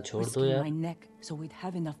साथ ना छोड़ दो Risking यार। my neck so we'd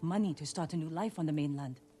have enough money to start a new life on the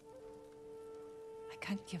mainland. I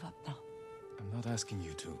can't give up now. I'm not asking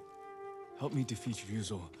you to. Help me defeat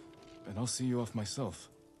Ryuzo, and I'll see you off myself.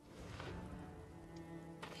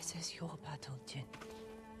 This is your battle, Jin.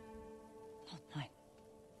 Not mine.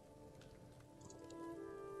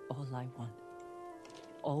 All I want,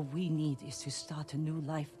 all we need is to start a new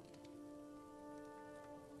life.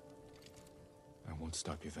 I won't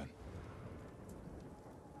stop you then.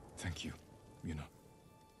 Thank you, Yuna,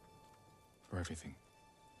 for everything.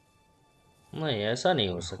 नहीं, ऐसा नहीं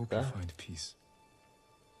हो I hope सकता। you find peace.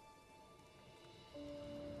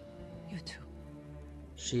 You too.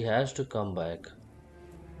 She has to come back.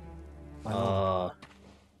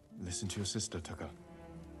 Listen to your sister, Taka.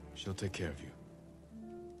 She'll take care of you.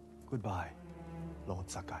 Goodbye, Lord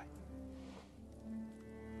Sakai.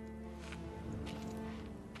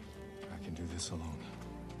 I can do this alone,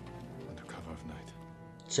 under cover of night.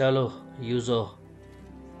 चलो यूजो,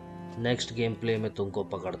 next game play में तुमको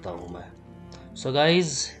पकड़ता हूँ मैं। So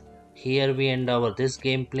guys, here we and our this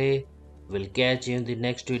game play. Will catch you in the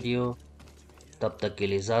next video. तब तक के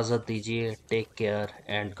लिए इजाज़त दीजिए। Take care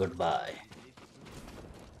and good bye.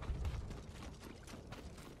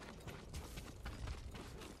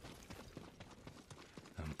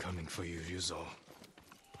 I'm coming for you, Ryuzo.